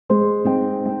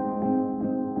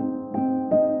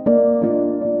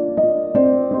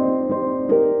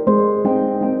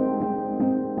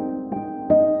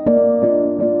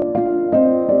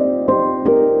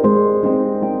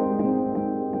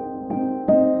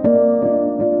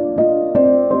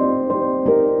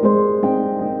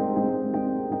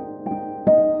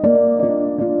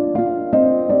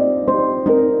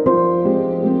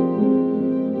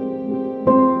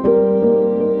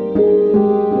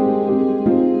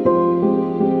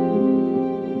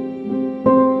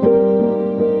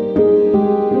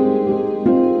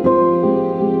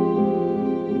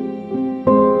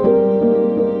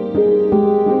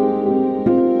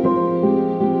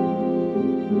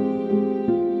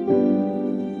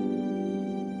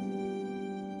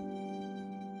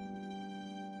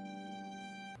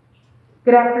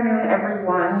Good afternoon,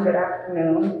 everyone. Good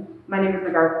afternoon. My name is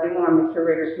Negarra A. I'm the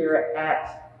curator here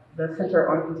at the Center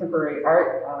on Contemporary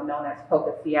Art, known as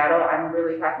CoCA Seattle. I'm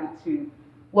really happy to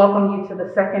welcome you to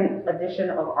the second edition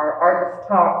of our Artist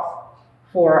Talks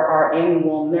for our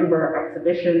annual member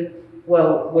exhibition,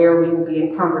 where we will be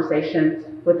in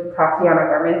conversation with Tatiana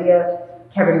Garmendia,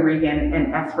 Regan, and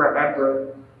Esra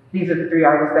Ebru. These are the three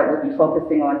artists that we'll be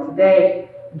focusing on today,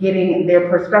 getting their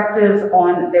perspectives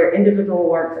on their individual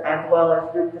works, as well as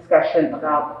group discussion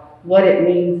about what it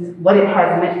means, what it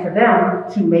has meant to them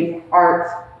to make art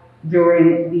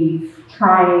during these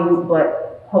trying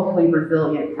but hopefully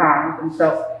resilient times. And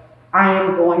so I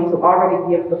am going to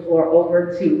already give the floor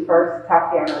over to first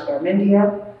Tatiana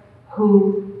Garmendia,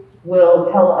 who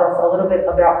will tell us a little bit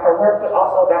about her work, but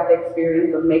also about the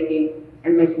experience of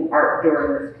making art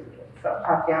during this period. So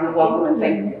Tatiana, welcome and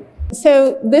thank you.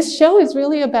 So this show is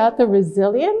really about the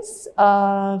resilience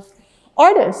of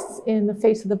artists in the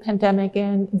face of the pandemic.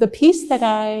 And the piece that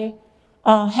I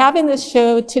have in this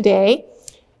show today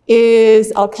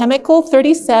is Alchemical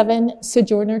 37,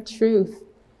 Sojourner Truth.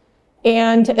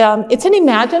 And it's an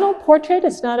imaginal portrait.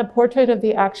 It's not a portrait of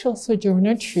the actual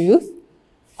Sojourner Truth.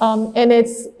 And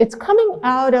it's coming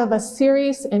out of a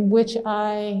series in which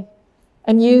I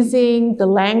am using the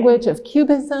language of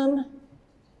Cubism,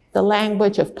 the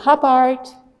language of pop art,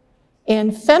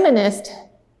 and feminist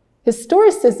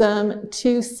historicism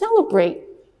to celebrate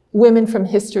women from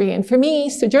history. And for me,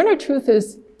 Sojourner Truth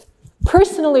is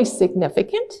personally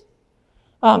significant.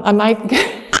 I might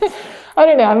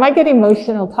get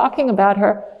emotional talking about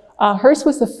her. Hers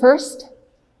was the first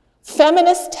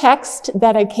feminist text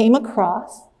that I came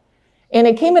across. And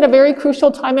it came at a very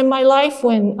crucial time in my life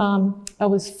when I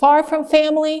was far from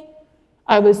family.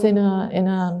 I was in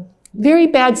a very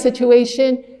bad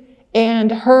situation,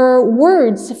 and her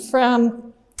words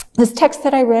from this text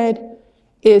that I read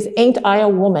is, "Ain't I a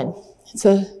woman?" It's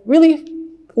a really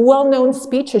well-known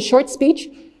speech, a short speech.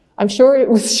 I'm sure it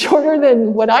was shorter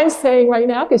than what I'm saying right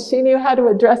now because she knew how to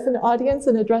address an audience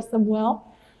and address them well.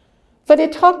 But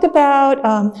it talked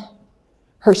about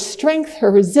her strength, her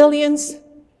resilience,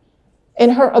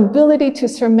 and her ability to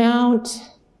surmount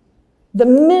the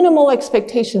minimal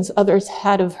expectations others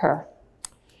had of her.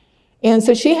 And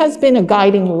so she has been a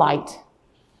guiding light.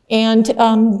 And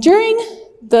during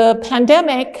the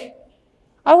pandemic,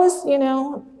 I was,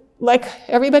 like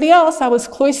everybody else, I was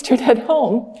cloistered at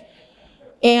home.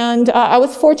 And I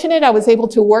was fortunate, I was able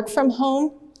to work from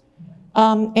home.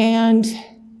 And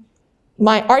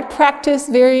my art practice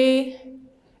very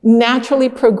naturally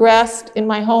progressed in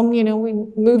my home. We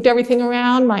moved everything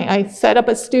around. I set up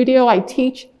a studio, I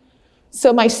teach.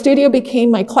 So my studio became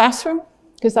my classroom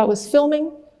because I was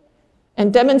filming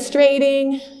and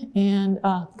demonstrating and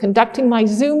conducting my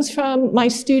Zooms from my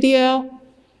studio.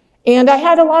 And I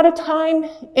had a lot of time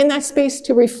in that space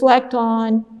to reflect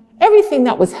on everything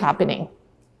that was happening.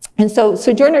 And so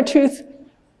Sojourner Truth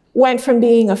went from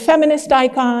being a feminist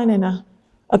icon and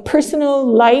a personal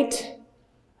light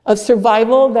of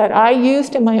survival that I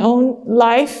used in my own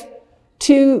life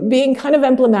to being kind of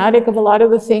emblematic of a lot of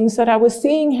the things that I was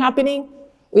seeing happening.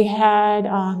 We had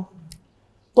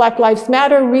Black Lives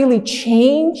Matter really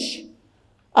change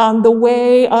the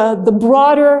way the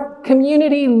broader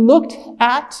community looked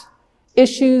at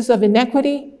issues of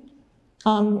inequity.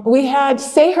 We had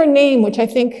Say Her Name, which I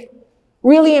think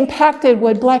really impacted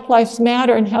what Black Lives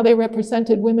Matter and how they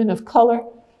represented women of color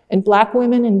and Black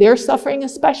women and their suffering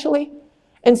especially.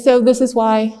 And so this is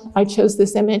why I chose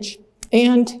this image.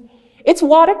 And it's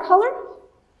watercolor.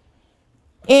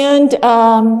 And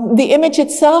the image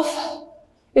itself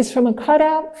is from a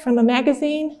cutout from a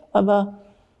magazine of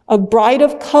a bride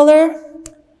of color.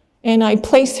 And I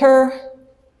place her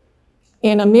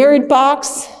in a mirrored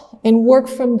box and work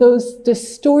from those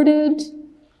distorted,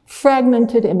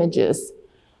 fragmented images.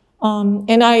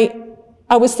 And I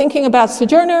was thinking about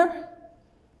Sojourner,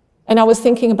 and I was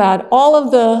thinking about all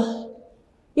of the,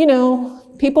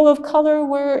 people of color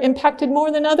were impacted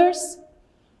more than others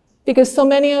because so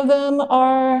many of them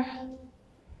are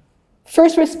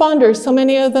first responders. So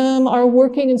many of them are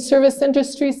working in service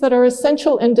industries that are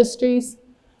essential industries.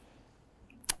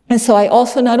 And so I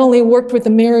also not only worked with the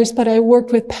mirrors, but I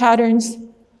worked with patterns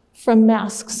from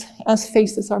masks as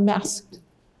faces are masked.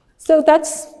 So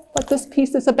that's what this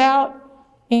piece is about.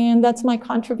 And that's my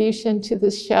contribution to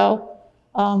this show.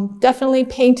 Definitely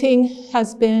painting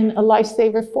has been a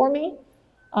lifesaver for me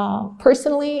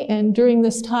personally. And during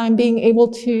this time, being able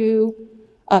to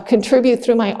contribute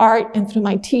through my art and through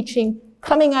my teaching,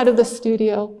 coming out of the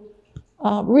studio,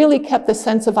 really kept the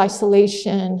sense of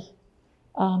isolation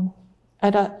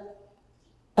at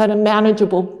a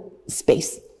manageable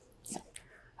space.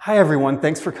 Hi everyone,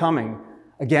 thanks for coming.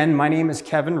 Again, my name is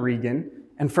Kevin Regan,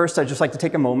 and first I'd just like to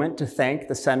take a moment to thank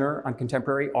the Center on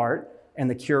Contemporary Art and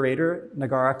the curator,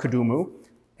 Negarra Kudumu,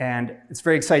 and it's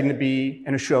very exciting to be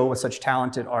in a show with such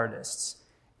talented artists.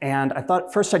 And I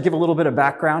thought first I'd give a little bit of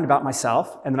background about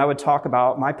myself, and then I would talk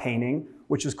about my painting,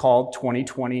 which is called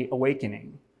 2020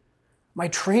 Awakening. My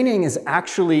training is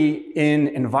actually in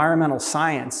environmental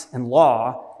science and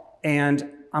law, and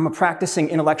I'm a practicing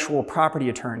intellectual property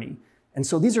attorney. And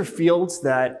so these are fields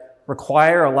that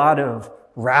require a lot of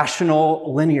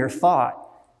rational, linear thought.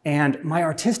 And my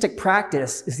artistic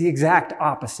practice is the exact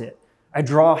opposite. I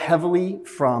draw heavily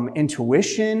from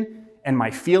intuition and my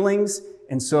feelings.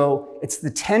 And so it's the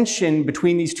tension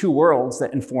between these two worlds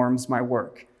that informs my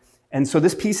work. And so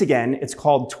this piece, again, it's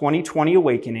called 2020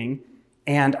 Awakening.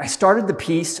 And I started the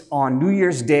piece on New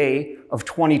Year's Day of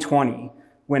 2020,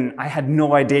 when I had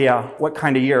no idea what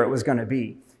kind of year it was going to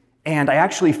be. And I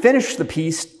actually finished the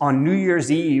piece on New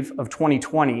Year's Eve of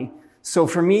 2020. So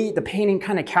for me, the painting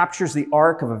kind of captures the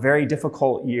arc of a very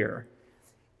difficult year.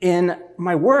 In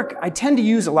my work, I tend to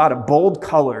use a lot of bold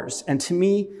colors. And to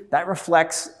me, that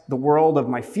reflects the world of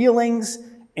my feelings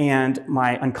and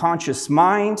my unconscious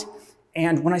mind.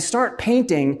 And when I start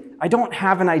painting, I don't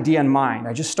have an idea in mind.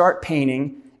 I just start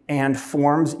painting and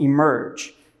forms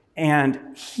emerge.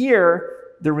 And here,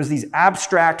 there was these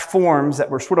abstract forms that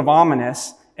were sort of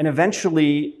ominous. And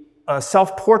eventually, a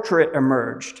self-portrait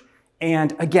emerged.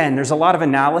 And again, there's a lot of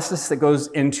analysis that goes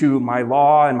into my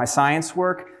law and my science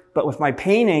work. But with my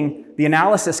painting, the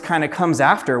analysis kind of comes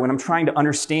after when I'm trying to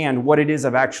understand what it is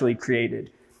I've actually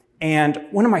created. And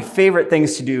one of my favorite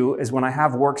things to do is when I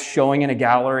have works showing in a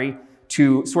gallery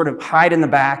to sort of hide in the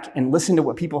back and listen to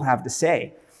what people have to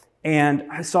say. And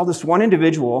I saw this one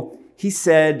individual, he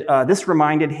said this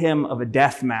reminded him of a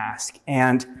death mask.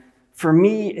 And for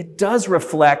me, it does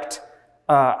reflect,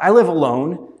 I live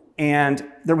alone, and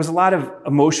there was a lot of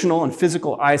emotional and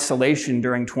physical isolation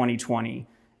during 2020.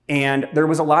 And there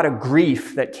was a lot of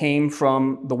grief that came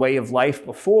from the way of life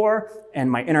before and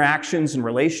my interactions and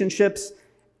relationships.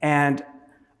 And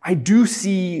I do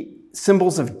see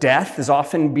symbols of death as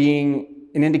often being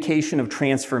an indication of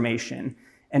transformation.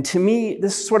 And to me,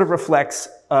 this sort of reflects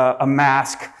a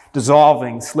mask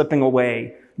dissolving, slipping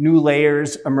away, new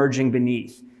layers emerging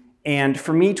beneath. And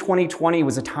for me, 2020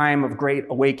 was a time of great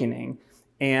awakening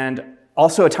and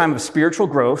also a time of spiritual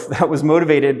growth that was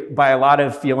motivated by a lot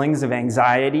of feelings of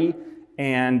anxiety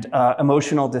and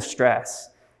emotional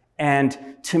distress. And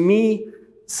to me,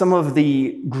 some of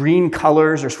the green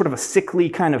colors are sort of a sickly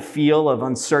kind of feel of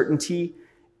uncertainty.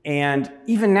 And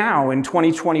even now in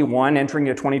 2021, entering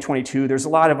into 2022, there's a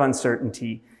lot of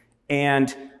uncertainty.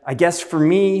 And I guess for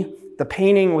me, the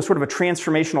painting was sort of a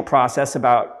transformational process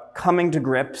about coming to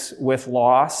grips with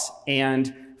loss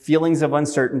and feelings of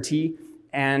uncertainty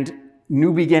and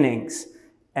new beginnings.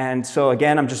 And so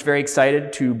again, I'm just very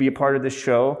excited to be a part of this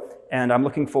show, and I'm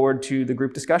looking forward to the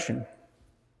group discussion.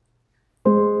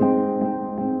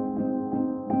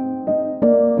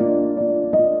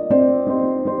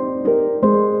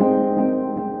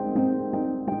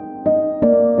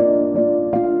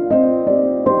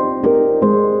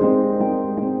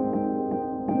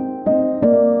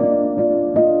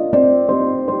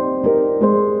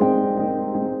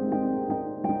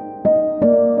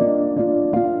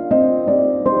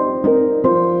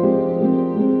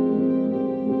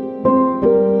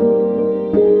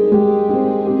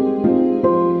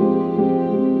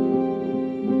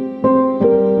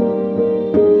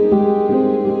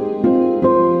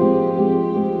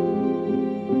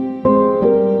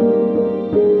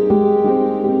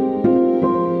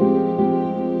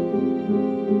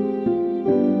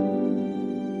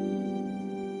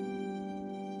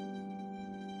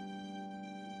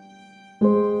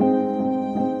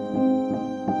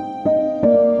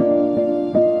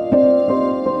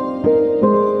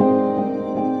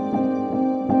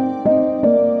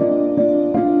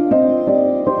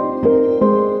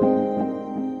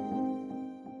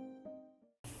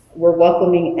 We're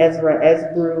welcoming Esra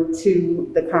Ebru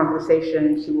to the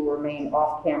conversation. She will remain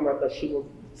off camera, but she will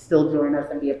still join us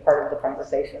and be a part of the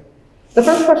conversation. The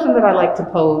first question that I like to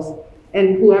pose,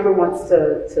 and whoever wants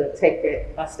to take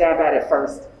a stab at it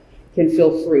first can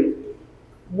feel free.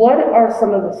 What are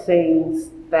some of the things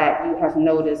that you have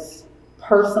noticed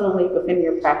personally within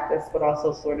your practice, but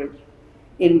also sort of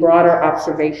in broader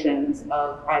observations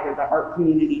of either the art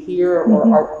community here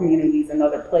or art communities in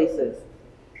other places,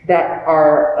 that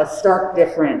are a stark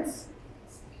difference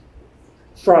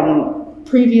from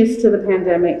previous to the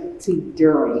pandemic to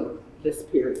during this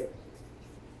period?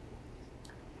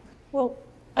 Well,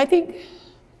 I think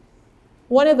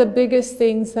one of the biggest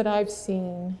things that I've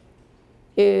seen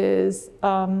is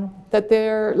that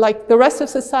there, like the rest of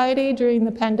society during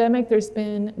the pandemic, there's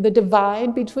been the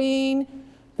divide between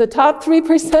the top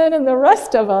 3% and the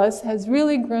rest of us has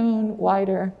really grown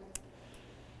wider.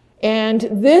 And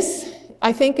this,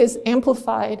 I think, is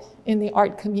amplified in the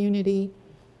art community.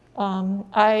 For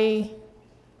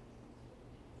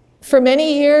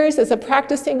many years, as a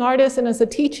practicing artist and as a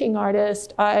teaching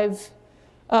artist, I've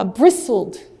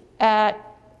bristled at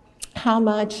how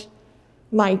much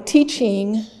my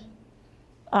teaching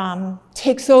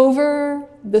takes over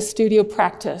the studio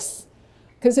practice.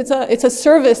 Because it's a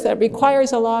service that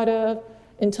requires a lot of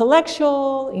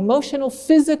intellectual, emotional,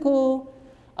 physical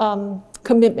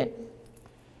commitment.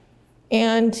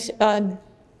 And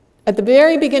at the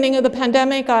very beginning of the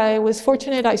pandemic, I was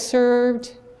fortunate. I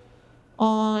served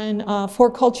on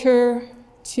For Culture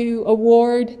to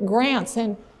award grants.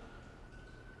 And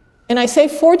I say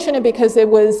fortunate because it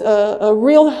was a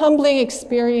real humbling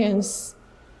experience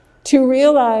to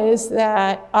realize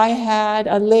that I had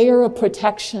a layer of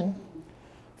protection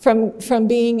from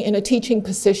being in a teaching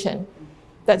position.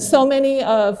 That so many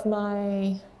of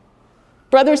my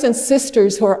brothers and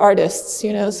sisters who are artists,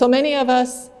 you know, so many of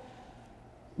us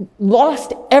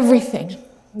lost everything.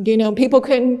 You know, people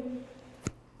couldn't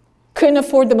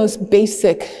afford the most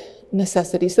basic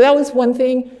necessities. So that was one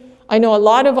thing. I know a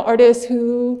lot of artists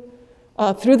who,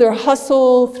 through their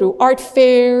hustle, through art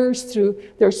fairs, through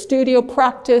their studio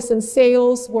practice and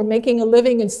sales, were making a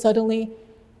living, and suddenly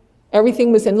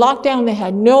everything was in lockdown. They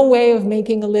had no way of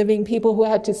making a living. People who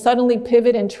had to suddenly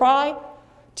pivot and try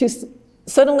to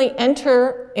suddenly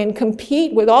enter and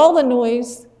compete with all the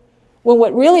noise, when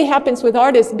what really happens with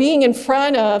artists, being in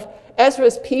front of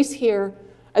Esra's piece here,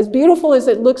 as beautiful as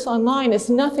it looks online, it's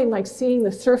nothing like seeing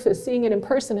the surface, seeing it in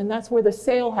person, and that's where the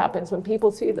sale happens, when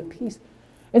people see the piece.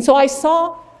 And so I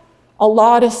saw a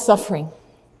lot of suffering,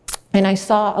 and I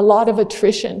saw a lot of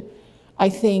attrition. I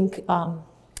think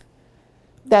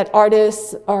that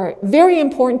artists are very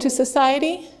important to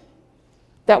society,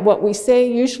 that what we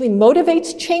say usually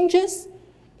motivates changes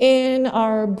in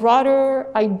our broader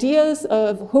ideas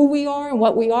of who we are and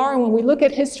what we are. And when we look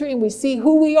at history and we see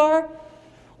who we are,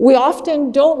 we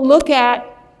often don't look at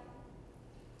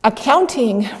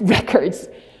accounting records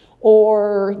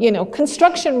or, you know,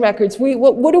 construction records.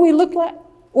 What do we look at?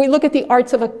 We look at the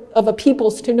arts of a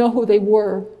peoples to know who they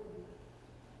were.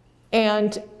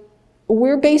 And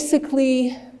we're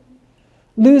basically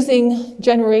losing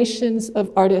generations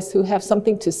of artists who have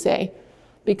something to say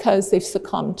because they've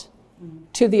succumbed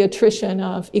to the attrition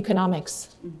of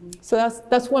economics. So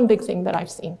that's one big thing that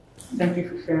I've seen. Thank you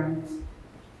for sharing.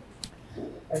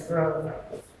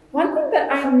 One thing that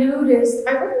I noticed,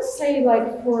 I wouldn't say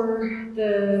like for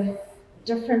the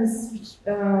difference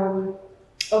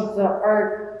of the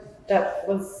art that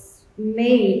was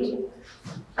made, you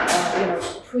know,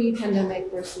 pre-pandemic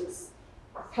versus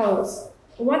post.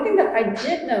 One thing that I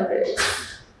did notice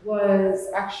was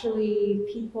actually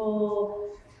people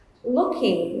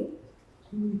looking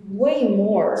way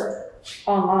more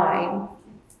online,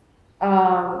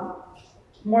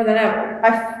 more than ever. I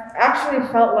actually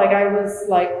felt like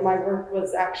my work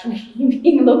was actually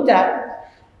being looked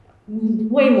at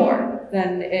way more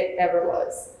than it ever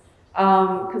was.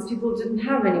 Because people didn't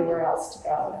have anywhere else to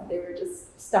go, and they were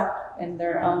just stuck in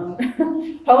their own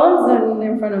homes and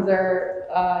in front of their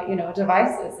you know,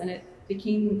 devices, and it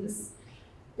became this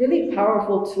really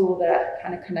powerful tool that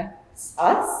kind of connects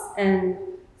us. And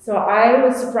so I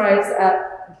was surprised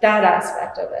at that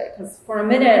aspect of it, because for a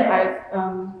minute I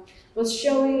was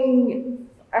showing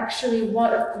actually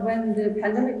when the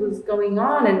pandemic was going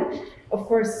on, and of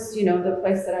course, you know, the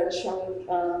place that I was showing,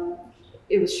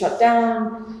 it was shut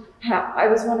down. I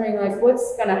was wondering like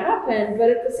what's gonna happen, but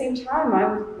at the same time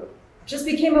I just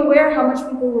became aware how much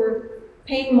people were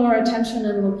paying more attention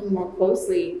and looking more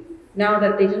closely now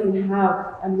that they didn't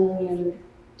have a million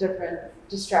different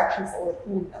distractions that were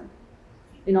pulling them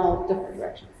in all different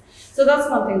directions. So that's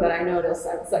one thing that I noticed.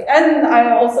 I was like, and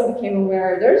I also became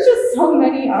aware there's just so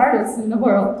many artists in the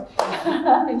world,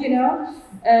 you know?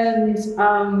 And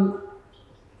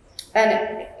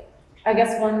I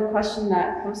guess one question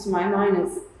that comes to my mind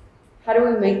is, how do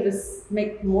we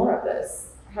make more of this?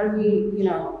 How do we, you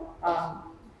know,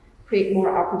 create more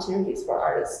opportunities for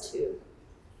artists to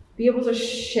be able to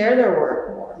share their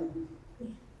work more?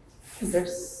 Because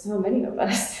there's so many of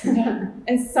us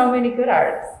and so many good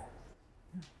artists.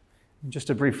 Just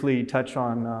to briefly touch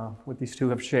on what these two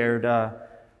have shared,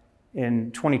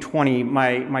 in 2020,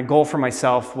 my goal for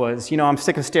myself was, you know, I'm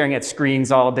sick of staring at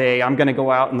screens all day. I'm going to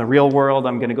go out in the real world.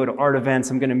 I'm going to go to art events.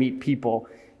 I'm going to meet people.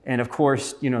 And of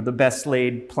course, you know, the best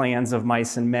laid plans of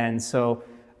mice and men. So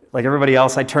like everybody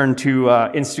else, I turned to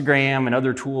Instagram and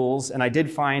other tools, and I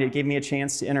did find it gave me a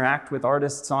chance to interact with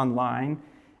artists online.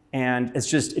 And it's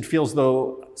just, it feels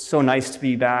though so nice to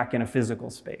be back in a physical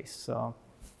space. So,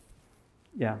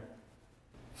 yeah.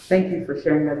 Thank you for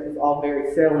sharing that. It's all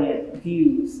very salient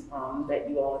views that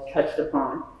you all have touched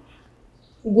upon.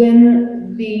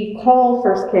 When the call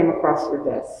first came across your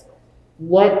desk,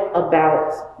 what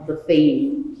about the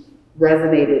theme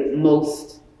resonated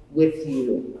most with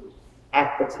you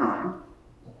at the time?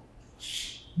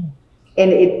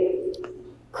 And it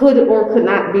could or could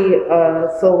not be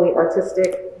a solely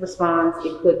artistic response.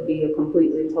 It could be a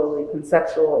completely, totally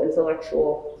conceptual,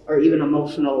 intellectual, or even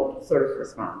emotional sort of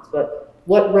response. But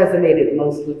what resonated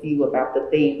most with you about the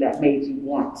theme that made you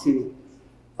want to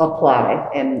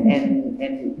apply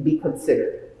and be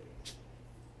considered?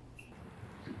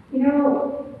 You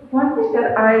know, one thing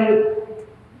that I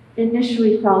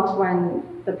initially felt when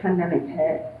the pandemic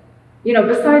hit, you know,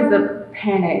 besides the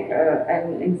panic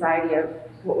and anxiety of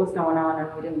what was going on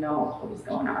and we didn't know what was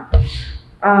going on,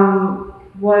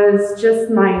 was just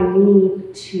my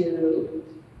need to,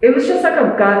 it was just like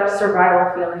a gut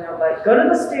survival feeling of like, go to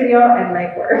the studio and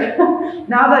make work.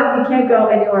 Now that you can't go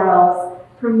anywhere else,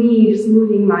 for me, just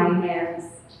moving my hands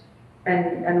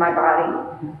and my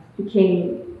body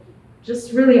became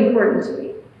just really important to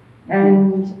me.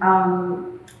 And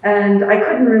I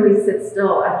couldn't really sit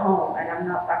still at home, and I'm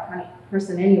not that kind of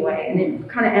person anyway, and it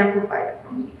kind of amplified it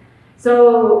for me.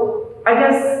 So I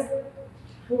guess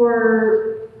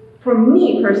for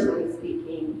me personally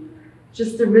speaking,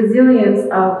 just the resilience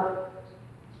of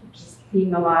just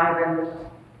being alive and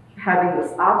having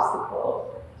this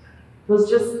obstacle was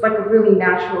just like a really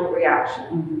natural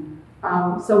reaction.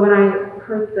 So when I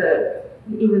heard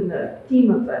even the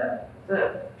theme of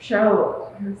the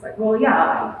show, I was like, well, yeah,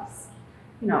 I just,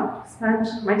 you know, spent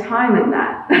my time in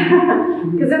that.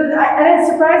 Because and it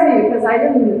surprised me because I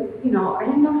didn't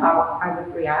know how I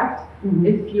would react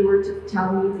if you were to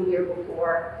tell me the year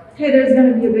before, hey, there's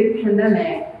going to be a big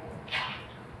pandemic.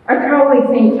 I'd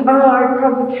probably think, oh, I'd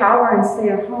probably cower and stay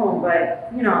at home, but,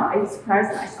 you know, I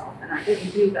surprised myself and I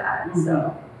didn't do that.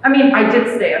 So, I mean, I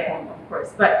did stay at home, of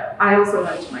course, but I also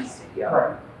went to my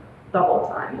studio the whole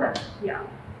time, but yeah.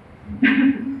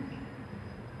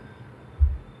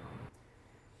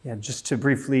 Yeah, just to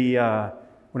briefly,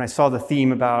 when I saw the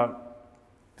theme about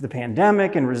the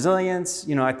pandemic and resilience,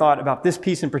 you know, I thought about this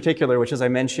piece in particular, which, as I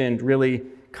mentioned, really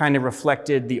kind of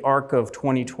reflected the arc of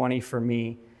 2020 for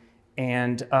me.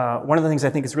 And one of the things I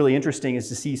think is really interesting is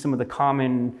to see some of the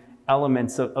common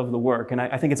elements of the work. And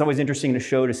I think it's always interesting to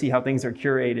show, to see how things are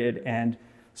curated. And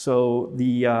so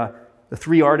the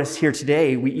three artists here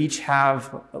today, we each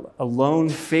have a lone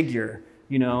figure,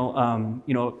 and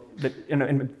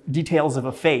details of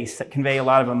a face that convey a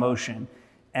lot of emotion.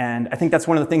 And I think that's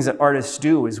one of the things that artists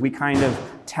do, is we kind of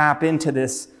tap into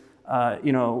this,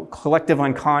 collective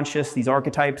unconscious, these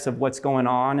archetypes of what's going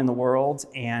on in the world.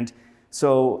 And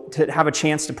so to have a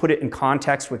chance to put it in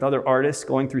context with other artists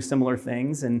going through similar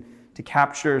things and to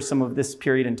capture some of this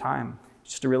period in time,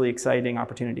 it's just a really exciting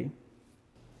opportunity.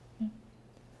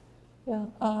 Yeah.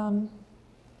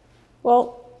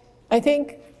 Well, I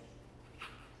think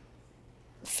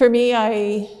for me,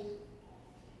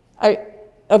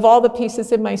 of all the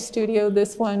pieces in my studio,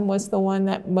 this one was the one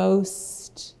that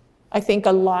most, I think,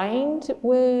 aligned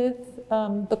with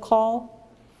the call.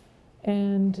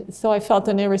 And so I felt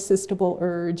an irresistible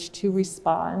urge to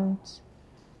respond.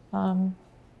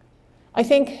 I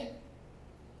think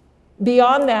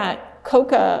beyond that,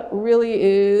 CoCA really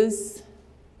is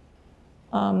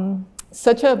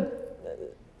such a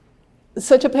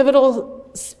pivotal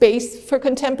space for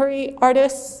contemporary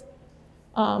artists.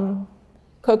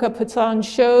 CoCA puts on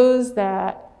shows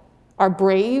that are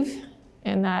brave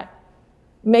and that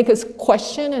make us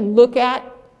question and look at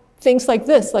things like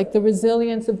this, like the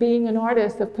resilience of being an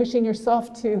artist, of pushing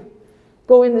yourself to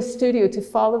go in the studio, to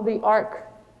follow the arc,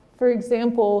 for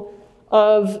example,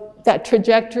 of that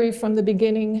trajectory from the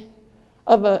beginning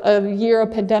of a year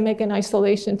of pandemic and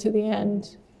isolation to the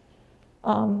end.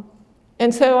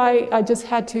 And so I just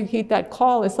had to heed that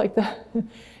call. It's like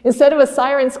instead of a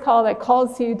siren's call that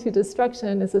calls you to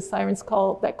destruction, it's a siren's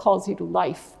call that calls you to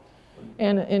life.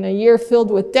 And in a year filled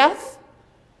with death,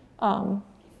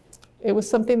 it was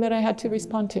something that I had to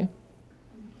respond to.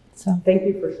 So thank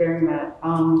you for sharing that.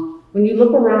 When you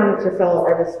look around at your fellow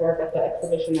artists' work at the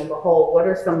exhibition as a whole, what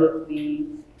are some of the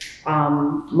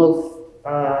most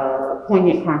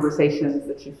poignant conversations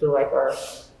that you feel like are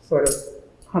sort of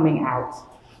coming out?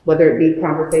 Whether it be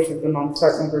conversations among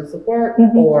certain groups of work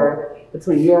or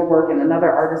between your work and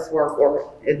another artist's work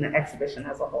or in the exhibition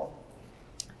as a whole?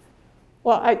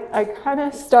 Well, I kind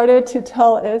of started to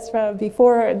tell Esra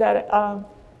before that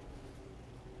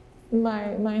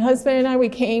my husband and I, we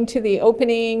came to the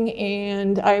opening,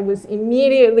 and I was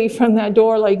immediately from that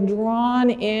door like drawn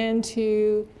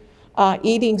into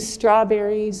eating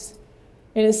strawberries.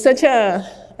 And it's such a,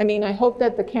 I mean, I hope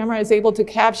that the camera is able to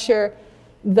capture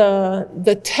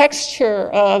the texture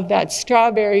of that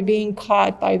strawberry being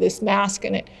caught by this mask.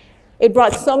 And it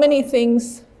brought so many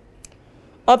things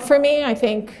up for me. I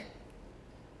think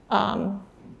how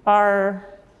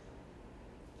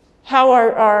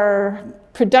our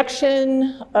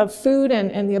production of food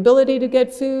and the ability to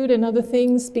get food and other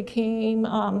things became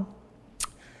a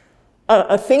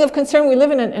thing of concern. We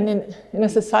live in a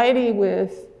society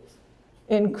with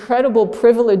incredible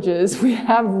privileges. We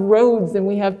have roads, and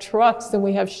we have trucks, and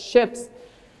we have ships,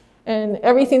 and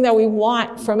everything that we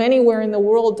want from anywhere in the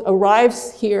world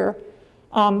arrives here.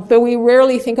 But we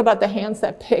rarely think about the hands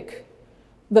that pick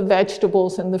the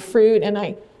vegetables and the fruit. And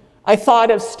I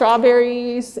thought of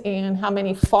strawberries and how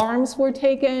many farms were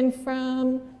taken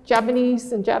from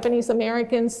Japanese and Japanese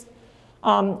Americans.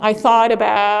 I thought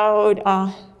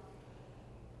about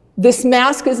this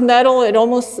mask is metal. It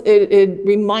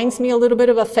reminds me a little bit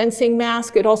of a fencing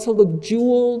mask. It also looked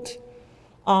jeweled.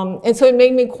 And so it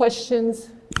made me question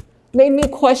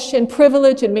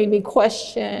privilege. It made me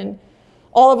question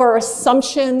all of our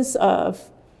assumptions of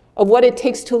what it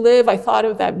takes to live. I thought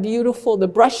of that beautiful, the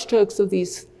brushstrokes of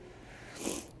these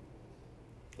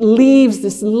leaves,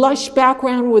 this lush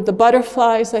background with the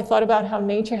butterflies. I thought about how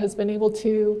nature has been able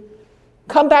to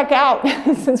come back out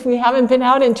since we haven't been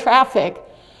out in traffic.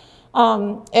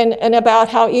 And about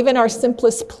how even our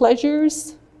simplest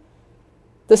pleasures,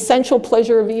 the sensual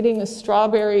pleasure of eating a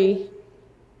strawberry,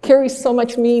 carries so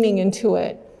much meaning into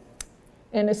it.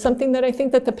 And it's something that I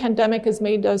think that the pandemic has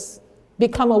made us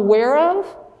become aware of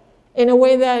in a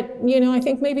way that, I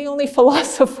think maybe only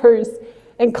philosophers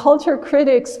and culture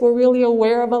critics were really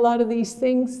aware of a lot of these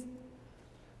things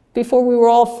before we were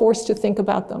all forced to think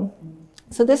about them.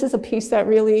 So this is a piece that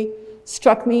really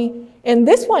struck me. And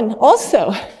this one also,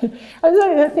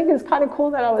 I think it's kind of cool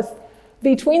that I was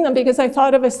between them, because I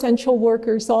thought of essential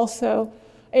workers also.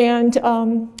 And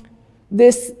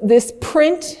this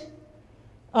print,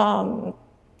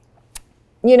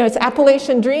 it's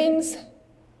Appalachian Dreams,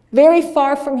 very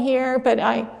far from here, but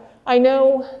I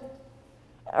know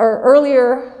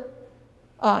earlier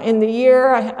in the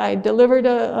year I delivered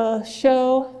a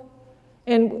show,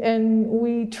 and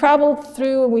we traveled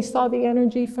through and we saw the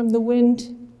energy from the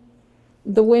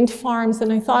wind farms,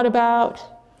 and I thought about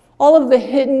all of the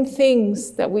hidden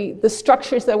things the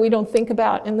structures that we don't think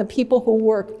about, and the people who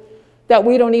work that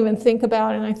we don't even think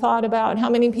about. And I thought about how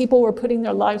many people were putting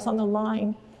their lives on the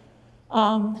line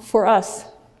for us.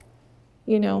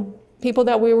 People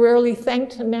that we rarely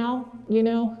thanked now,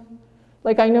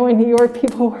 Like I know in New York,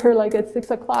 people were like at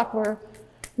 6 o'clock were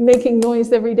making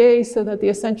noise every day so that the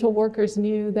essential workers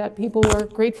knew that people were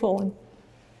grateful.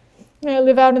 And I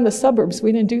live out in the suburbs.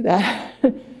 We didn't do that.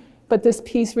 But this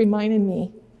piece reminded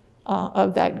me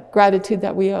of that gratitude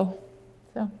that we owe.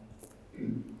 So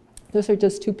those are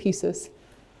just two pieces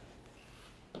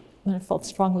that I felt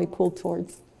strongly pulled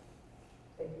towards.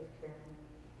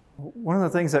 One of the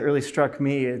things that really struck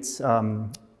me is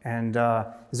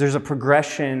there's a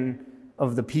progression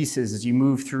of the pieces as you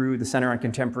move through the Center on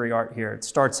Contemporary Art here. It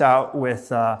starts out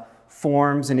with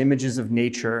forms and images of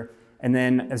nature, and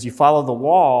then as you follow the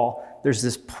wall, there's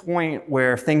this point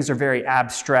where things are very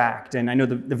abstract. And I know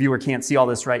the viewer can't see all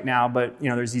this right now, but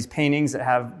there's these paintings that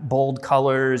have bold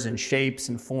colors and shapes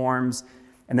and forms,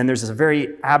 and then there's this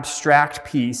very abstract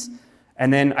piece.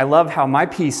 And then I love how my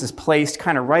piece is placed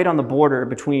kind of right on the border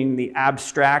between the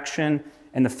abstraction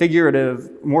and the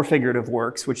more figurative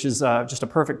works, which is just a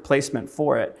perfect placement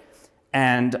for it.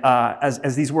 And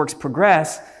as these works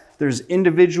progress, there's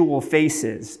individual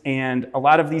faces, and a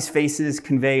lot of these faces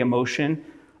convey emotion.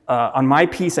 On my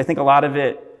piece, I think a lot of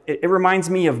it reminds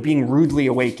me of being rudely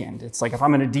awakened. It's like if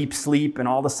I'm in a deep sleep and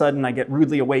all of a sudden I get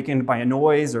rudely awakened by a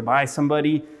noise or by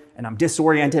somebody, and I'm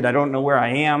disoriented, I don't know where I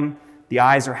am, the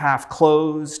eyes are half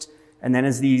closed, and then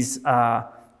as these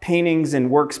paintings and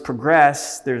works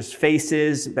progress, there's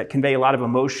faces that convey a lot of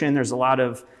emotion. There's a lot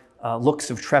of looks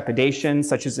of trepidation,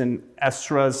 such as in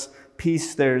Esra's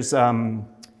piece. There's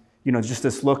just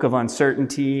this look of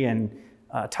uncertainty, and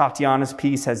Tatiana's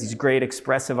piece has these great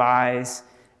expressive eyes.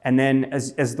 And then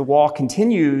as the wall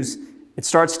continues, it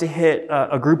starts to hit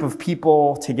a group of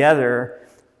people together,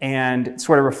 and it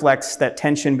sort of reflects that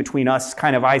tension between us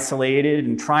kind of isolated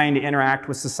and trying to interact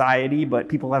with society, but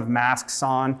people have masks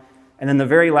on. And then the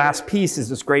very last piece is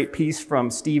this great piece from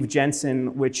Steve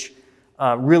Jensen, which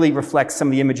really reflects some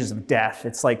of the images of death.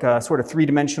 It's like a sort of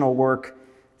three-dimensional work.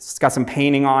 It's got some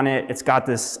painting on it. It's got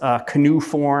this canoe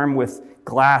form with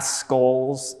glass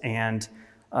skulls. And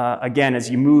again, as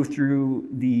you move through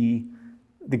the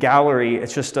gallery,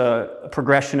 it's just a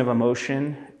progression of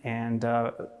emotion. And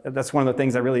that's one of the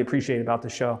things I really appreciate about the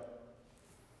show.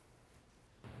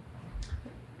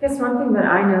 I guess one thing that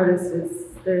I noticed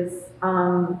is there's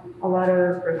a lot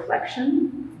of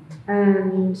reflection,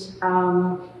 and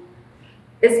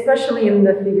especially in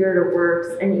the figurative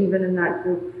works, and even in that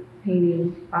group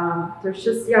painting, there's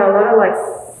just a lot of like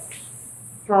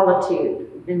solitude,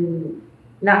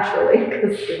 naturally,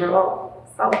 because they were all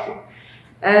solitude,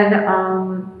 and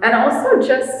also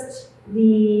just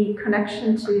the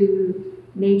connection to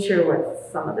nature with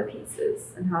some of the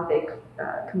pieces and how they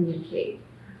communicate.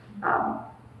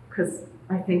 Because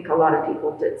I think a lot of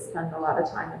people did spend a lot of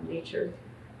time in nature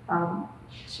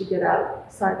to get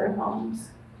outside their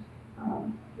homes.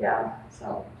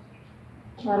 So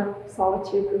a lot of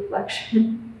solitude,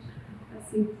 reflection.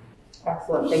 I see.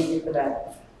 Excellent, thank you for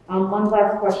that. One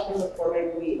last question before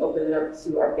maybe we open it up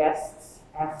to our guests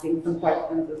asking some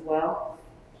questions as well.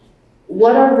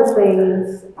 What are the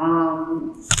things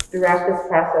throughout this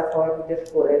process, however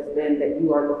difficult it has been, that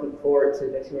you are looking forward to,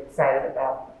 that you're excited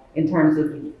about in terms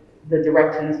of the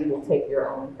directions you will take your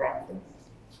own practice?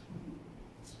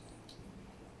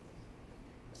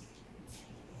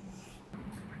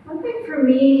 One thing for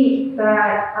me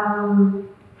that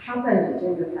happened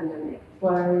during the pandemic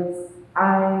was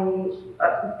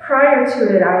prior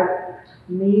to it, I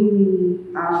mainly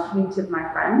painted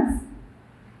my friends.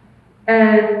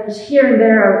 And here and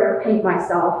there, I would paint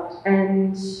myself.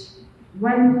 And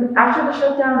after the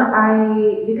shutdown,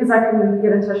 because I couldn't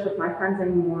get in touch with my friends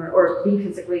anymore or be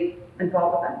physically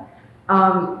involved with them,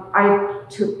 I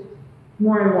took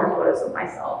more and more photos of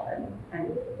myself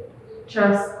and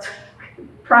just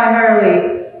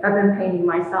primarily I've been painting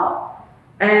myself.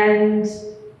 And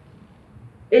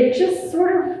it just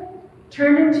sort of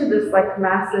turned into this like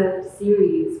massive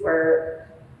series where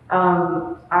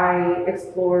I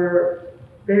explore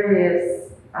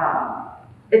various,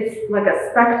 it's like a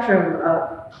spectrum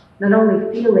of not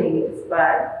only feelings,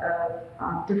 but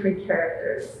of different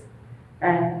characters.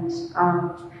 And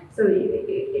so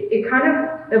it kind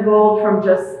of evolved from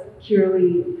just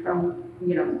purely from,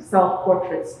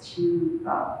 self-portraits to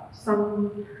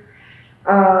some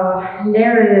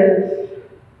narrative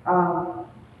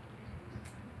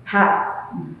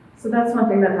path. So that's one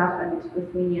thing that happened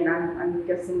with me, and I'm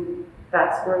guessing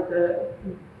that's where the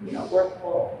work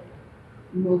will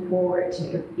move forward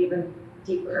to even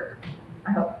deeper,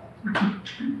 I hope.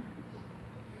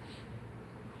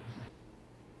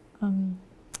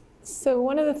 So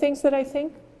one of the things that I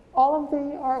think all of the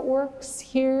artworks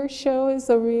here show is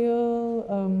a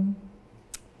real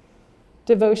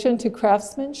devotion to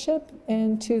craftsmanship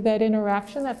and to that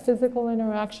interaction, that physical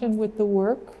interaction with the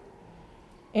work.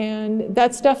 And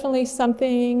that's definitely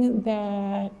something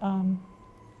that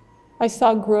I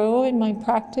saw grow in my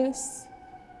practice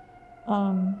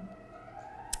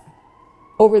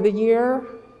over the year,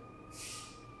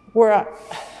 where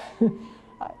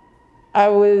I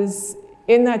was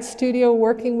in that studio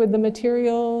working with the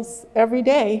materials every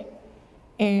day.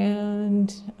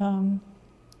 And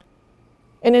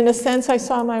in a sense, I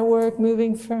saw my work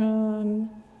moving from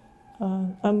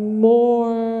a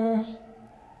more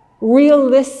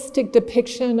realistic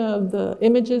depiction of the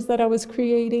images that I was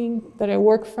creating, that I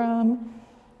work from,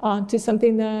 to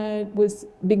something that was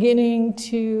beginning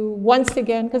to once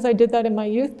again, because I did that in my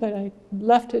youth, but I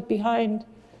left it behind,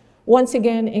 once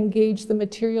again engage the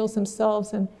materials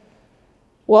themselves, and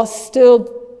while still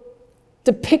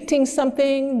depicting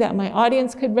something that my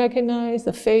audience could recognize,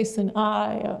 a face, an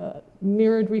eye, a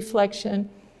mirrored reflection,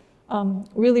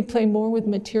 really play more with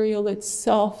material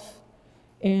itself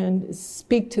and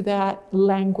speak to that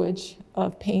language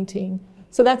of painting.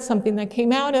 So that's something that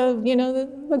came out of,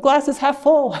 the glass is half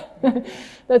full.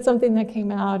 That's something that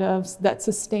came out of that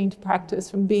sustained practice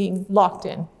from being locked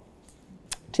in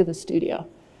to the studio.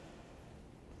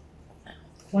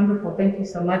 Wonderful, thank you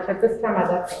so much. At this time, I'd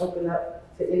like to open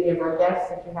up to any of our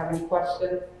guests. If you have any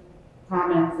questions,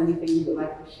 comments, anything you would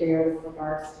like to share with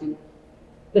regards to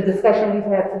the discussion we've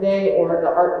had today or the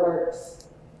artworks,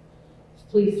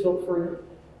 please feel free.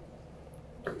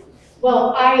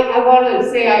 Well, I want to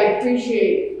say I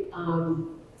appreciate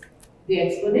the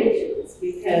explanations,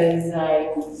 because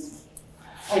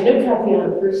I know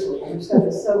Tatiana personally. Her stuff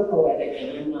is so poetic,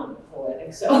 and I'm not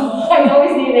poetic, so I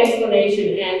always need an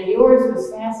explanation. And yours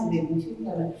was fascinating too,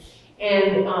 Kevin.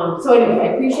 And so anyway,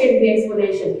 I appreciated the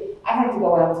explanation. I have to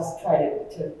go out to try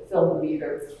to fill the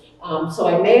meter, so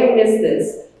I may have missed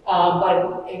this.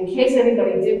 But in case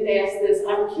anybody didn't ask this,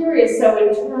 I'm curious, so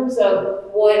in terms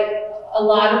of what a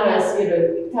lot of us,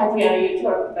 Tatiana, you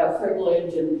talked about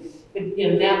privilege and,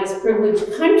 now this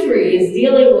privileged country is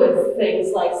dealing with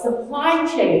things like supply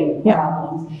chain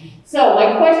problems. So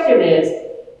my question is,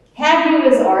 have you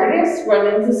as artists run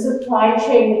into supply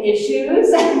chain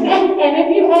issues? And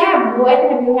if you have,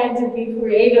 what have you had to be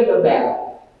creative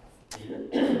about?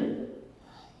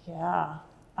 Yeah,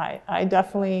 I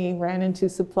definitely ran into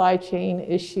supply chain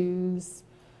issues.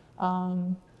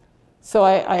 So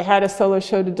I had a solo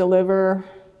show to deliver,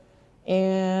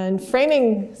 and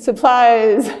framing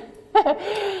supplies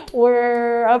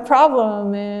were a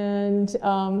problem. And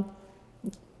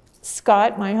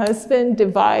Scott, my husband,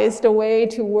 devised a way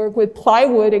to work with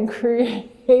plywood and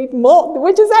create mold,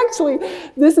 which is actually,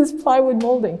 this is plywood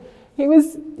molding. He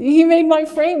made my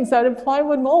frames out of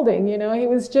plywood molding, he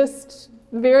was just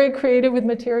very creative with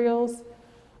materials.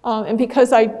 And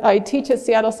because I teach at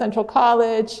Seattle Central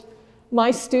College, my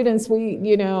students,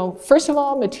 first of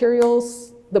all,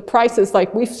 materials, the prices,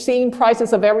 like we've seen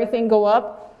prices of everything go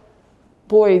up.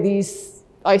 Boy,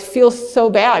 I feel so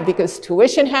bad because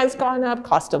tuition has gone up,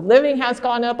 cost of living has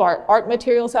gone up, our art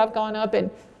materials have gone up, and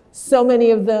so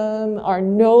many of them are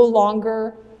no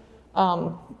longer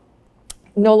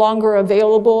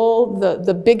available.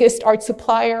 The biggest art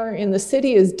supplier in the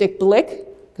city is Dick Blick,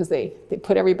 because they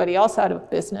put everybody else out of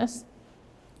business.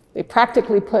 They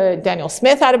practically put Daniel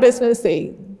Smith out of business.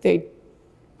 They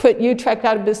put Utrecht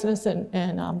out of business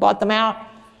and bought them out.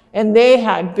 And they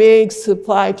had big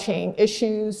supply chain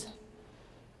issues.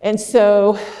 And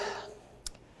so,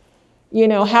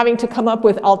 having to come up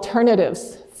with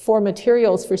alternatives for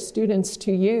materials for students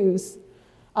to use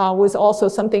was also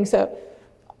something. So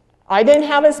I didn't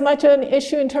have as much an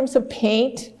issue in terms of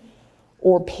paint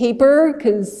or paper,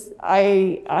 because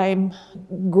I'm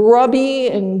grubby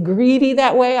and greedy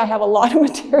that way. I have a lot of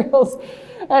materials,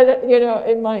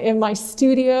 in my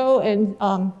studio, and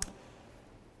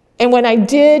when I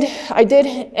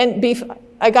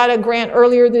got a grant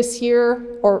earlier this year,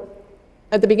 or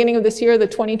at the beginning of this year, the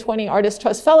 2020 Artist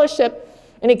Trust Fellowship,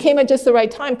 and it came at just the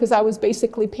right time because I was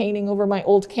basically painting over my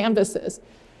old canvases,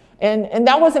 and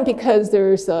that wasn't because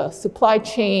there's a supply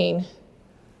chain.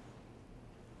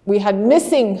 We had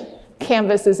missing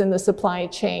canvases in the supply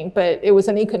chain, but it was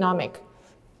an economic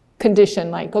condition,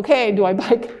 like, okay, do I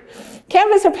buy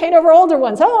canvas or paint over older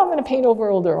ones? Oh, I'm going to paint over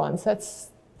older ones.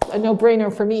 That's a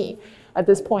no-brainer for me at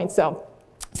this point. So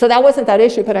that wasn't that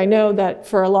issue, but I know that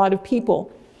for a lot of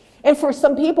people, and for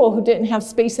some people who didn't have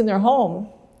space in their home,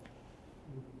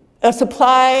 a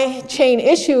supply chain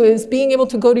issue is being able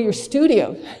to go to your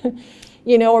studio,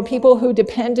 or people who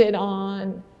depended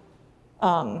on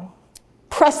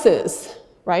presses,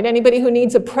 right? Anybody who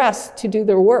needs a press to do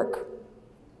their work,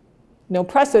 no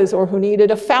presses, or who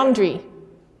needed a foundry,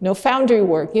 no foundry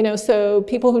work, so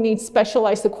people who need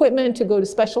specialized equipment to go to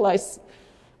specialized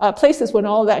places when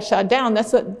all of that shut down,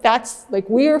 that's like,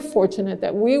 we're fortunate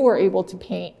that we were able to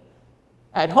paint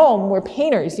at home. We're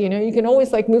painters, you can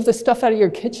always like move the stuff out of your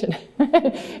kitchen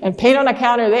and paint on a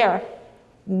counter there.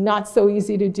 Not so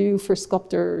easy to do for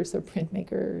sculptors or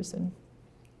printmakers and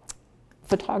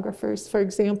photographers, for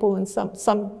example, in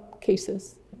some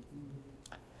cases.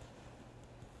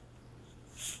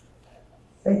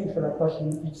 Thank you for that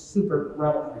question. It's super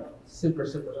relevant, super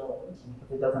relevant,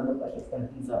 because it doesn't look like it's going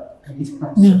to ease up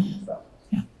anytime soon. So,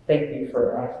 thank you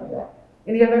for asking that.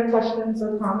 Any other questions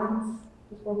or comments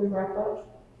before we wrap up?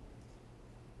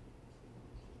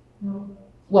 No?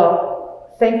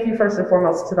 Well, thank you first and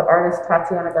foremost to the artists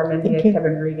Tatiana Garmendia,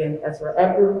 Kevin Regan, Esra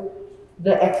Ebru.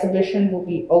 The exhibition will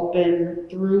be open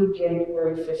through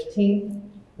January 15th.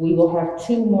 We will have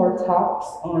 2 more talks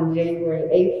on January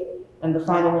 8th, and the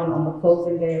final one on the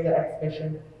closing day of the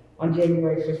exhibition on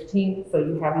January 15th. So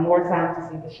you have more time to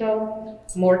see the show,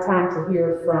 more time to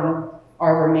hear from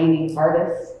our remaining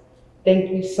artists.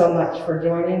 Thank you so much for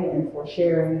joining and for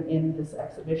sharing in this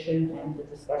exhibition and the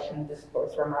discussion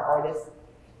discourse from our artists.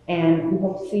 And we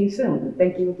hope to see you soon.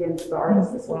 Thank you again to the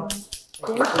artists as well.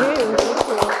 Thank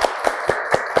you.